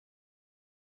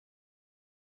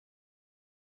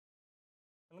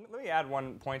Let me add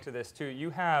one point to this too. You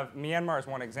have Myanmar as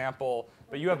one example,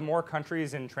 but you have more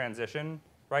countries in transition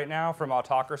right now from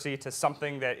autocracy to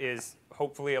something that is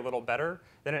hopefully a little better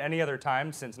than at any other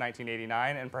time since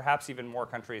 1989, and perhaps even more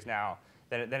countries now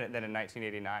than in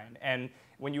 1989. And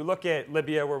when you look at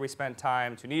Libya, where we spent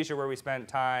time, Tunisia, where we spent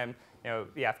time,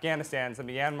 the Afghanistans, the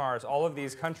Myanmars, all of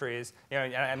these countries,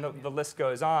 and the list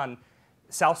goes on.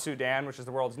 South Sudan, which is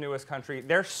the world's newest country,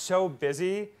 they're so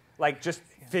busy, like just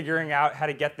figuring out how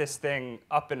to get this thing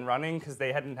up and running because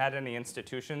they hadn't had any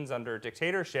institutions under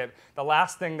dictatorship. The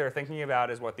last thing they're thinking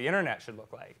about is what the internet should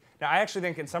look like. Now, I actually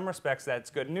think in some respects that's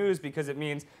good news because it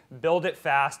means build it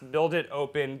fast, build it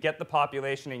open, get the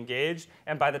population engaged,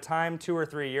 and by the time 2 or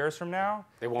 3 years from now,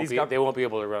 they won't be able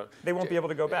to they won't be able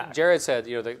to go back. Jared said,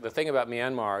 the thing about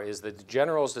Myanmar is that the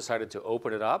generals decided to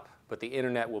open it up, but the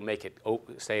internet will make it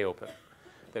stay open.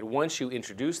 That once you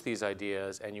introduce these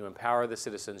ideas and you empower the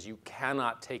citizens, you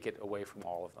cannot take it away from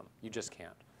all of them. You just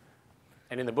can't.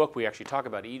 And in the book, we actually talk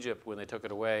about Egypt when they took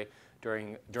it away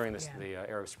during the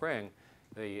Arab Spring.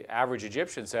 The average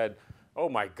Egyptian said, "Oh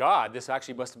my God, this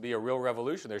actually must be a real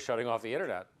revolution. They're shutting off the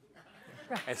internet."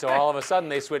 Right. And so all of a sudden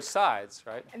they switched sides,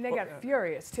 right? And they got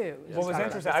furious too. What was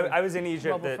interesting, I was in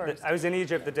Egypt. I was in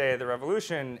Egypt the day of the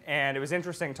revolution, and it was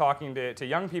interesting talking to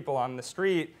young people on the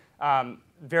street.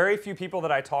 Very few people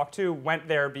that I talked to went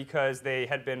there because they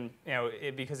had been,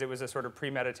 because it was a sort of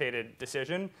premeditated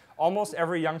decision. Almost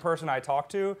every young person I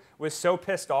talked to was so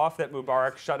pissed off that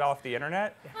Mubarak shut off the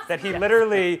internet that he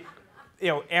literally,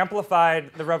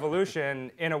 amplified the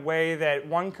revolution in a way that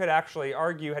one could actually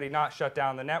argue had he not shut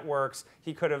down the networks,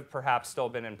 he could have perhaps still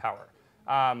been in power.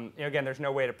 Again, there's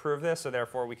no way to prove this, so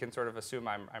therefore we can sort of assume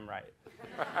I'm right.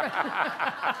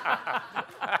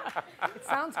 It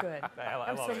sounds good.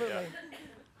 I love it, yeah.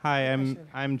 Hi,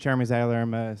 I'm Jeremy Zeiler.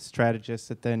 I'm a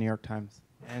strategist at the New York Times.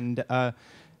 And I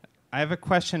have a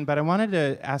question, but I wanted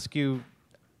to ask you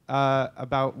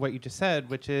about what you just said,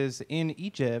 which is in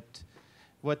Egypt,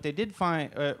 what they did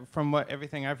find, from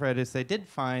everything I've read, is they did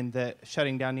find that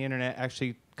shutting down the internet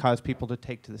actually caused people to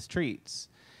take to the streets.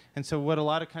 And so what a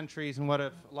lot of countries and what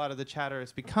a lot of the chatter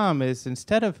has become is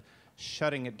instead of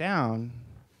shutting it down,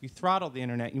 you throttle the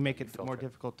internet, you make it more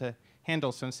difficult to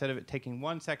handle. So instead of it taking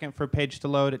 1 second for a page to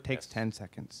load, it takes 10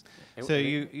 seconds. So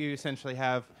you essentially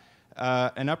have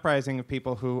an uprising of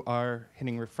people who are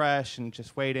hitting refresh and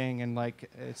just waiting and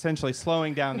essentially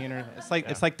slowing down the internet.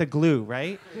 It's like the glue,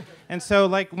 right? And so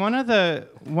one of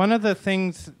the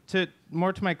things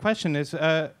more to my question is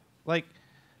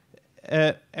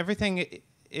everything.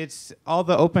 It's all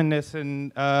the openness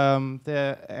and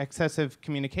the excessive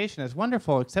communication is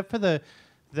wonderful, except for the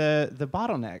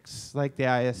bottlenecks, like the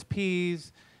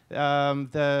ISPs.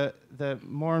 The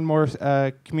more and more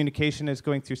communication is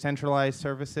going through centralized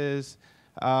services.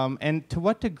 And to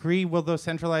what degree will those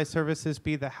centralized services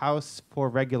be the house for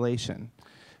regulation,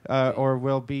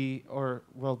 will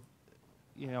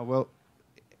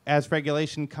as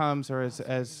regulation comes or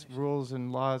as rules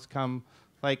and laws come,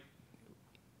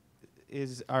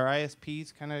 are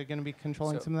ISPs kind of going to be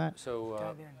controlling some of that?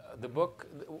 So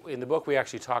in the book we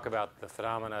actually talk about the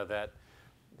phenomena that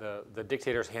the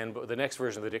dictator's handbook, the next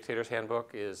version of the dictator's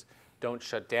handbook is don't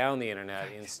shut down the internet,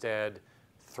 instead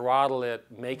throttle it,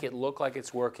 make it look like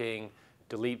it's working,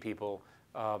 delete people.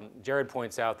 Jared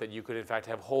points out that you could in fact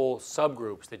have whole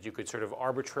subgroups that you could sort of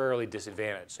arbitrarily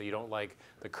disadvantage. So you don't like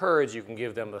the Kurds, you can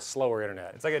give them the slower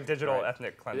internet. It's like a digital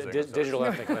ethnic cleansing. Digital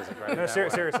ethnic cleansing, right? No,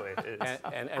 seriously.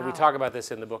 And we talk about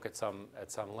this in the book at some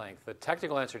length. The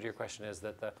technical answer to your question is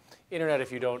that the internet, if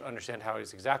you don't understand how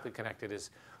it's exactly connected,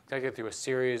 is connected through a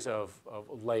series of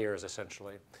layers,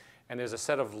 essentially. And there's a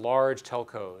set of large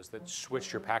telcos that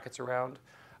switch your packets around,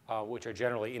 which are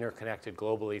generally interconnected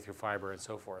globally through fiber and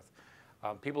so forth.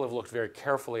 People have looked very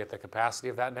carefully at the capacity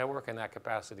of that network, and that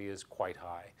capacity is quite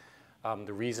high.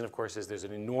 The reason, of course, is there's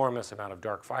an enormous amount of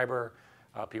dark fiber.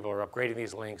 People are upgrading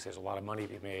these links. There's a lot of money to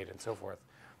be made, and so forth.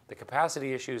 The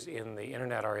capacity issues in the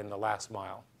internet are in the last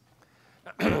mile.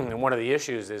 And one of the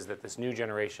issues is that this new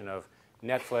generation of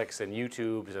Netflix and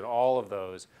YouTubes and all of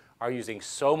those are using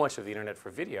so much of the internet for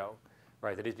video,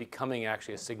 right, that it's becoming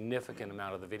actually a significant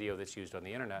amount of the video that's used on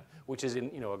the internet, which is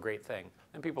a great thing.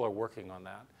 And people are working on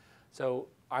that. So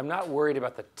I'm not worried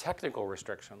about the technical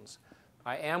restrictions.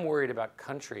 I am worried about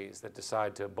countries that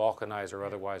decide to balkanize or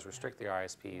otherwise restrict their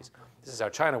ISPs. This is how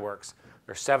China works.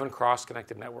 There are 7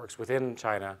 cross-connected networks within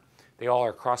China. They all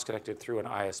are cross-connected through an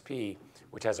ISP,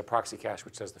 which has a proxy cache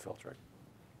which does the filtering.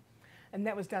 And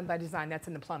that was done by design. That's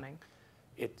in the plumbing.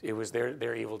 It was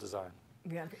their evil design.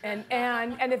 Yeah. And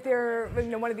if they're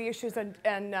one of the issues and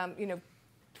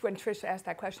when Trish asked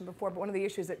that question before, but one of the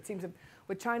issues that seems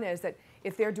with China is that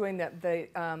if they're doing the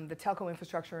telco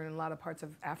infrastructure in a lot of parts of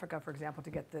Africa, for example,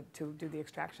 to do the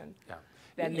extraction,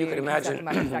 then you can imagine.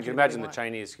 You can imagine the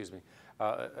Chinese,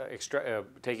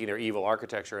 taking their evil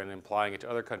architecture and applying it to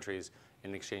other countries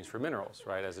in exchange for minerals,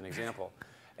 right? As an example.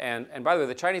 And by the way,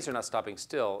 the Chinese are not stopping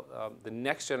still. The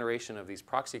next generation of these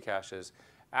proxy caches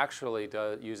actually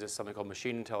uses something called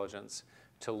machine intelligence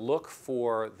to look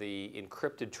for the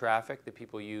encrypted traffic that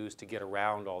people use to get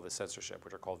around all the censorship,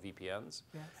 which are called VPNs,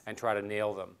 and try to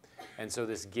nail them. And so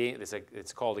this game,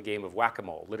 it's called a game of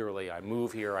whack-a-mole. Literally, I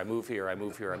move here, I move here, I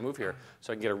move here, I move here,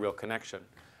 so I can get a real connection.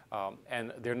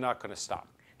 And they're not going to stop.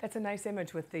 That's a nice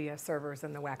image with the servers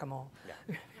and the whack-a-mole.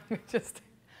 Yeah. Just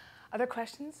other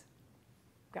questions?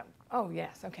 Oh,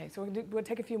 yes. Okay, so we'll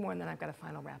take a few more, and then I've got a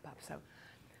final wrap-up. So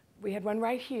we had one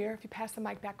right here. If you pass the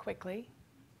mic back quickly.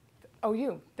 Oh,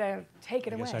 take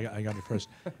it away. Yes, I got it first.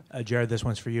 Jared, this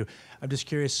one's for you. I'm just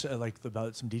curious,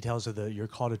 about some details of your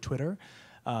call to Twitter.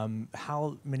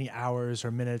 How many hours or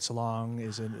minutes long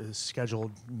is a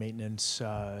scheduled maintenance,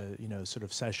 sort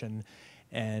of session,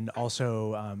 and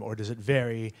also, or does it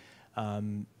vary?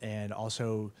 And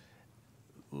also,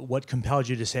 what compelled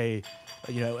you to say,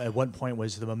 at what point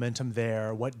was the momentum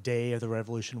there? What day of the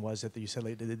revolution was it that you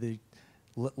said,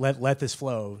 let this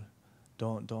flow,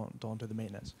 don't do the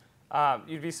maintenance?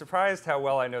 You'd be surprised how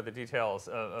well I know the details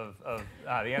of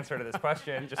the answer to this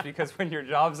question, just because when your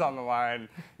job's on the line,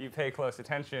 you pay close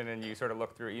attention and you sort of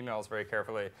look through emails very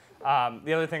carefully.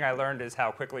 The other thing I learned is how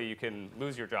quickly you can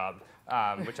lose your job,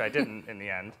 which I didn't in the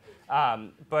end.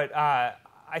 But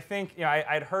I think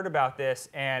I'd heard about this,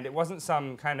 and it wasn't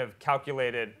some kind of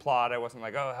calculated plot. I wasn't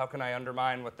like, oh, how can I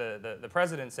undermine what the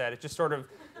president said? It just sort of,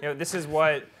 this is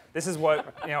what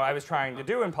I was trying to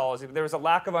do in policy. But there was a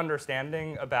lack of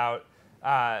understanding about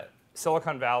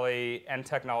Silicon Valley and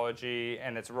technology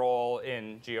and its role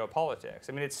in geopolitics.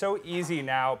 I mean, it's so easy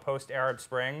now, post-Arab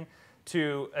Spring,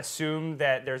 to assume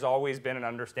that there's always been an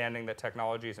understanding that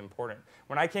technology is important.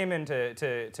 When I came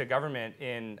into government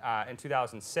in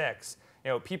 2006,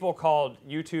 people called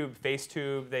YouTube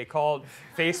FaceTube. They called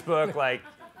Facebook like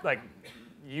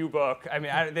U-Book. I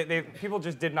mean, people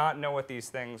just did not know what these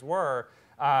things were.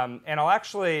 And I'll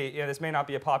actually, this may not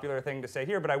be a popular thing to say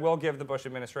here, but I will give the Bush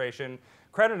administration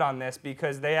credit on this,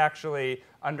 because they actually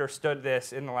understood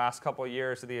this in the last couple of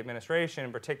years of the administration,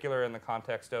 in particular in the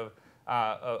context of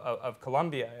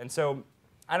Colombia. And so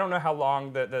I don't know how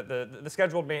long the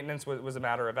scheduled maintenance was a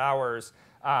matter of hours,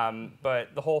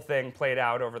 but the whole thing played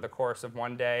out over the course of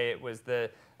one day. It was the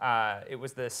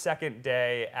second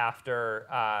day after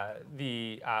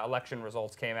the election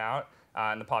results came out.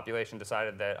 And the population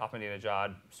decided that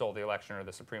Ahmadinejad stole the election, or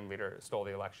the supreme leader stole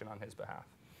the election on his behalf.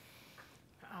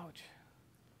 Ouch.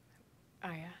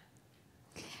 Aya.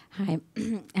 Hi.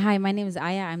 Hi, my name is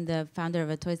Aya. I'm the founder of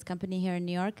a toys company here in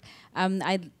New York.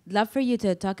 I'd love for you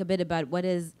to talk a bit about what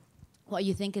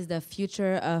you think is the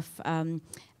future of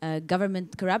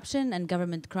government corruption and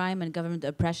government crime and government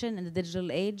oppression in the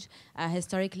digital age.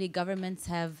 Historically, governments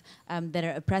that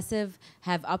are oppressive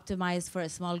have optimized for a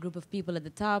small group of people at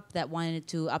the top that wanted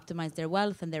to optimize their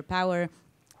wealth and their power.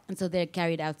 And so they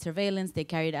carried out surveillance, they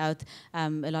carried out a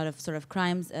lot of sort of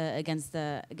crimes against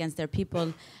their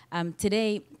people.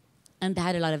 Today, and they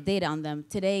had a lot of data on them.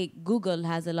 Today, Google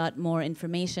has a lot more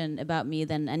information about me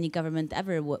than any government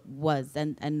ever was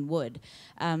and would.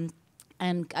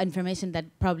 And information that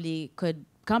probably could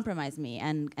compromise me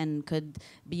and could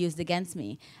be used against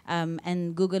me.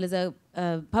 And Google is a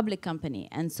public company,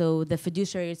 and so the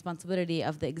fiduciary responsibility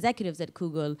of the executives at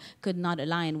Google could not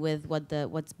align with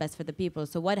what's best for the people.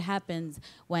 So what happens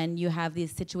when you have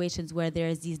these situations where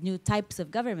there's these new types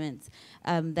of governments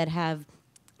that have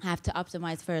to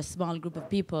optimize for a small group of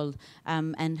people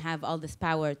and have all this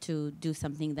power to do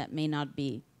something that may not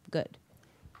be good?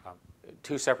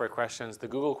 Two separate questions. The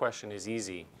Google question is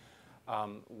easy.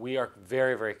 We are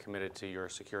very, very committed to your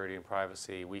security and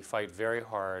privacy. We fight very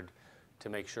hard to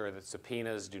make sure that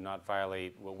subpoenas do not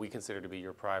violate what we consider to be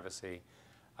your privacy.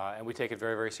 And we take it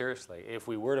very, very seriously. If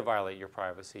we were to violate your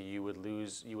privacy, you would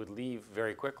leave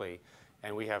very quickly.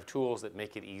 And we have tools that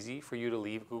make it easy for you to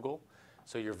leave Google.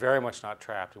 So you're very much not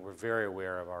trapped, and we're very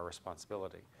aware of our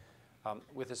responsibility.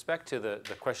 With respect to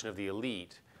the question of the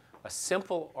elite, a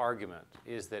simple argument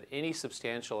is that any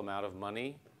substantial amount of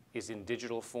money is in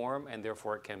digital form, and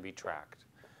therefore it can be tracked.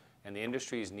 And the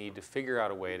industries need to figure out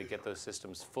a way to get those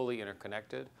systems fully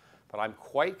interconnected. But I'm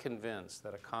quite convinced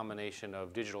that a combination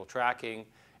of digital tracking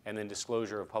and then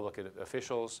disclosure of public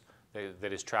officials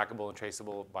that is trackable and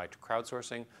traceable by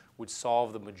crowdsourcing would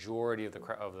solve the majority of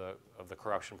the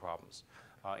corruption problems.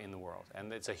 in the world.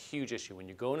 And it's a huge issue. When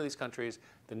you go into these countries,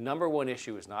 the #1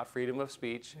 issue is not freedom of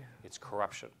speech, it's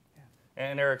corruption.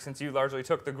 And Eric, since you largely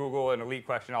took the Google and elite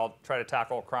question, I'll try to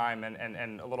tackle crime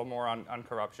and a little more on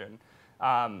corruption.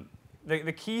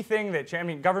 The key thing that, I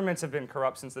mean, governments have been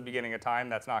corrupt since the beginning of time.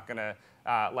 That's not going to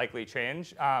likely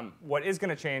change. What is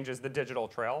going to change is the digital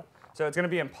trail. So it's going to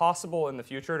be impossible in the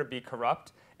future to be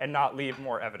corrupt and not leave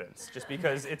more evidence, just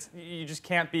because you just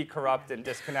can't be corrupt and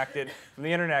disconnected from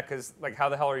the internet, because like, how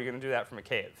the hell are you going to do that from a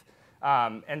cave?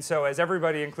 And so as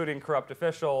everybody, including corrupt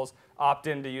officials, opt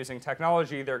into using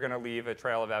technology, they're going to leave a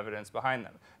trail of evidence behind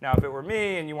them. Now, if it were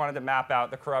me and you wanted to map out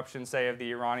the corruption, say, of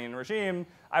the Iranian regime,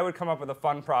 I would come up with a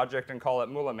fun project and call it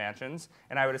mullah mansions.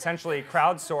 And I would essentially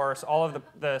crowdsource all of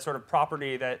the sort of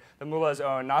property that the mullahs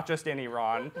own, not just in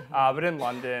Iran, but in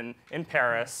London, in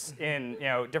Paris, in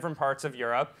different parts of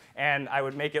Europe. And I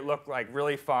would make it look like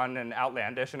really fun and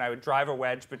outlandish. And I would drive a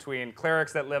wedge between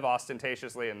clerics that live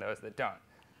ostentatiously and those that don't.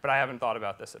 But I haven't thought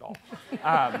about this at all.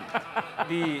 On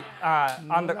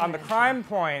the crime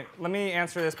point, let me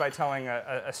answer this by telling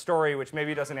a story which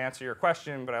maybe doesn't answer your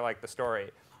question, but I like the story.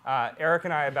 Eric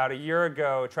and I, about a year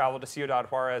ago, traveled to Ciudad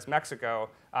Juarez, Mexico,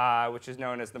 which is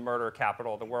known as the murder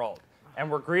capital of the world.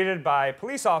 And we're greeted by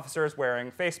police officers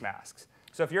wearing face masks.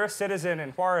 So if you're a citizen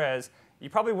in Juarez, you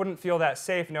probably wouldn't feel that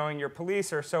safe knowing your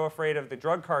police are so afraid of the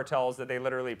drug cartels that they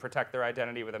literally protect their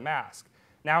identity with a mask.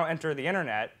 Now enter the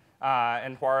internet.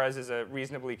 And Juarez is a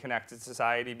reasonably connected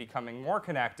society, becoming more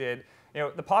connected.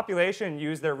 The population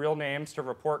use their real names to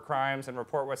report crimes and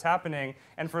report what's happening.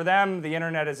 And for them, the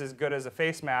internet is as good as a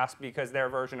face mask, because their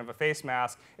version of a face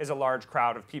mask is a large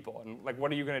crowd of people. And like,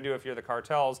 what are you going to do if you're the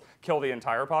cartels? Kill the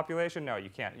entire population? No,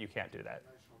 you can't. You can't do that.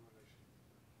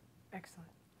 Excellent.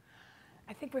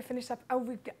 I think we're finished up. Oh,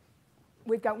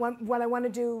 we've got one. What I want to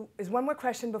do is one more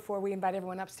question before we invite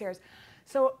everyone upstairs.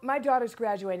 So my daughter's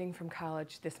graduating from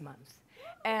college this month,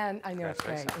 and I know it's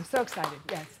great. I'm so excited,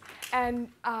 yes. And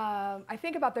I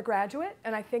think about The Graduate,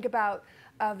 and I think about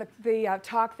the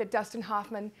talk that Dustin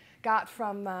Hoffman got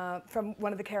from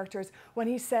one of the characters when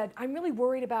he said, I'm really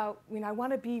worried about, I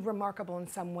want to be remarkable in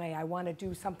some way. I want to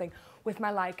do something with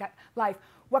my life.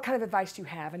 What kind of advice do you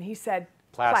have? And he said,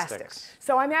 plastics.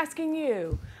 So I'm asking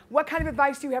you, what kind of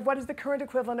advice do you have? What is the current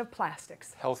equivalent of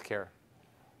plastics? Healthcare.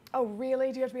 Oh,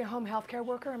 really? Do you have to be a home health care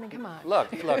worker? I mean, come on. Look.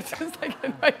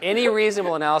 Any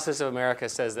reasonable analysis of America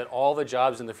says that all the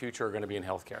jobs in the future are going to be in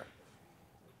healthcare.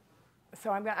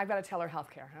 So I've got to tell her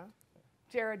healthcare, huh?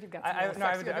 Jared, you've got some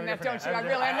don't you? I'm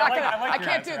not gonna. I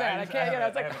can't do that. I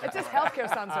can't. It's just healthcare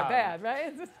sounds so bad,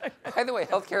 right? By the way,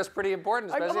 healthcare is pretty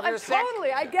important, especially if you're sick.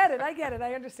 Totally, I get it.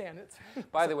 I understand it.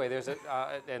 By the way, there's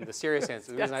and the serious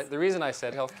answer. The reason I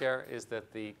said healthcare is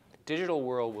that the digital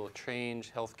world will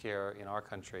change healthcare in our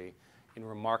country in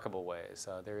remarkable ways.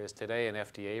 There is today an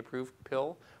FDA-approved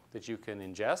pill that you can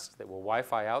ingest that will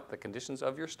Wi-Fi out the conditions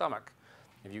of your stomach.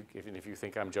 If you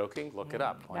think I'm joking, look it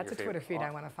up. That's a Twitter feed I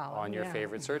want to follow. On your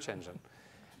favorite search engine.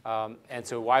 And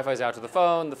so Wi-Fi's out to the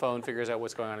phone figures out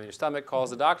what's going on in your stomach, calls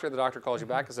the doctor calls you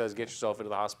back and says, get yourself into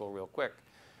the hospital real quick.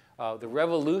 The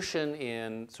revolution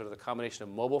in sort of the combination of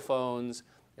mobile phones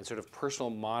and sort of personal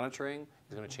monitoring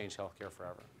is going to change healthcare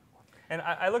forever. And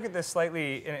I look at this in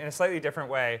a slightly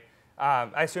different way.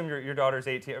 I assume your daughter's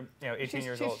 18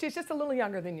 years old. She's just a little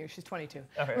younger than you. She's 22.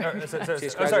 Okay.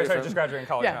 Just graduating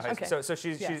college now. Okay. So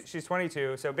she's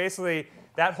 22. So basically,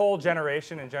 that whole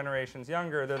generation and generations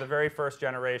younger, they're the very first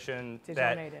generation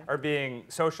that are being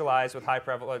socialized with high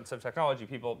prevalence of technology.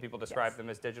 People describe them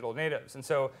as digital natives. And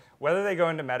so whether they go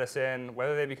into medicine,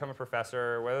 whether they become a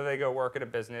professor, whether they go work at a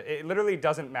business, it literally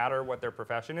doesn't matter what their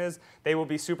profession is. They will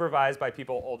be supervised by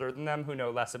people older than them who know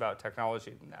less about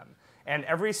technology than them. And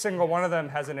every single one of them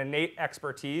has an innate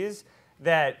expertise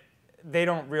that they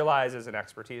don't realize is an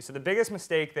expertise. So the biggest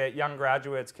mistake that young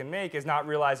graduates can make is not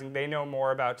realizing they know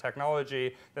more about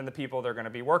technology than the people they're going to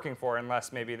be working for,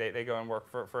 unless maybe they go and work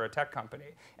for a tech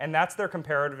company. And that's their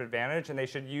comparative advantage, and they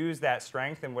should use that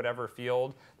strength in whatever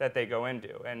field that they go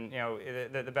into. And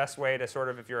the best way to sort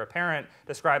of, if you're a parent,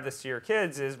 describe this to your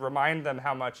kids is remind them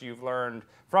how much you've learned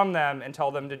from them and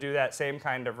tell them to do that same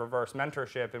kind of reverse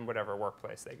mentorship in whatever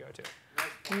workplace they go to.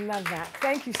 Love that.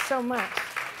 Thank you so much.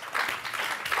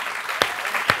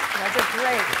 That was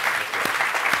great.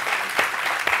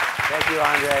 Thank you,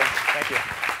 André. Thank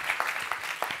you.